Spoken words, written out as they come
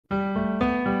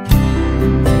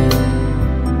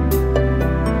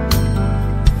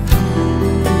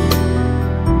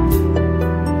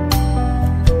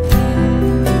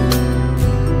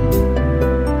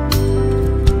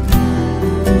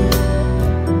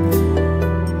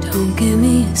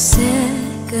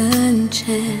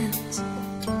chance,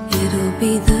 it'll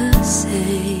be the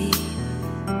same.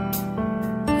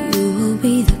 You will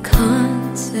be the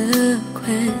consequence,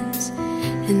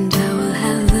 and I will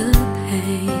have the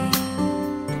pain.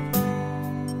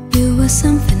 You are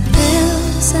something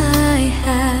else I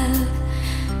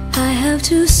have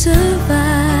to survive.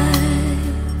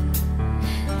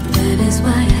 That is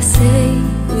why I say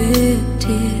with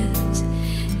tears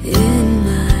in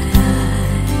my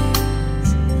eyes,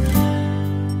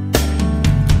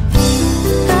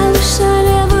 I wish I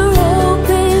never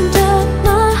opened up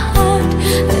my heart.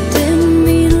 I didn't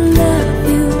mean to love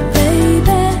you,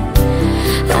 baby.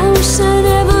 I wish I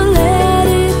never let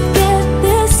it get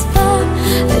this far.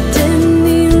 I didn't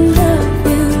mean to love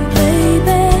you,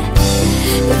 baby.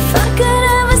 If I could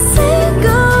have a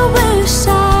single wish,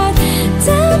 I'd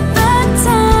take the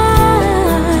time.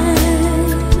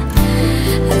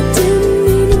 I didn't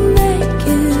mean to make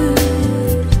you,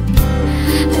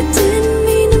 I didn't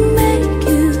mean to make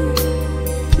you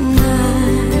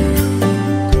mine.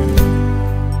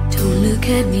 Don't look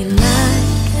at me like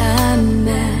I'm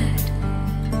mad,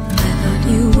 I thought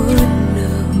you would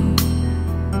know.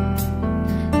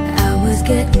 I was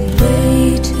getting way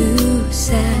too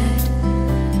sad,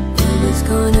 it was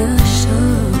gonna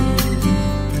show.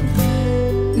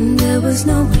 There was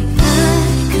no way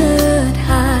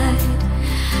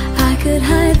I could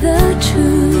hide the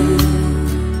truth.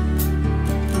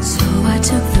 So I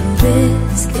took the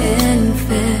risk and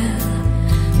failed.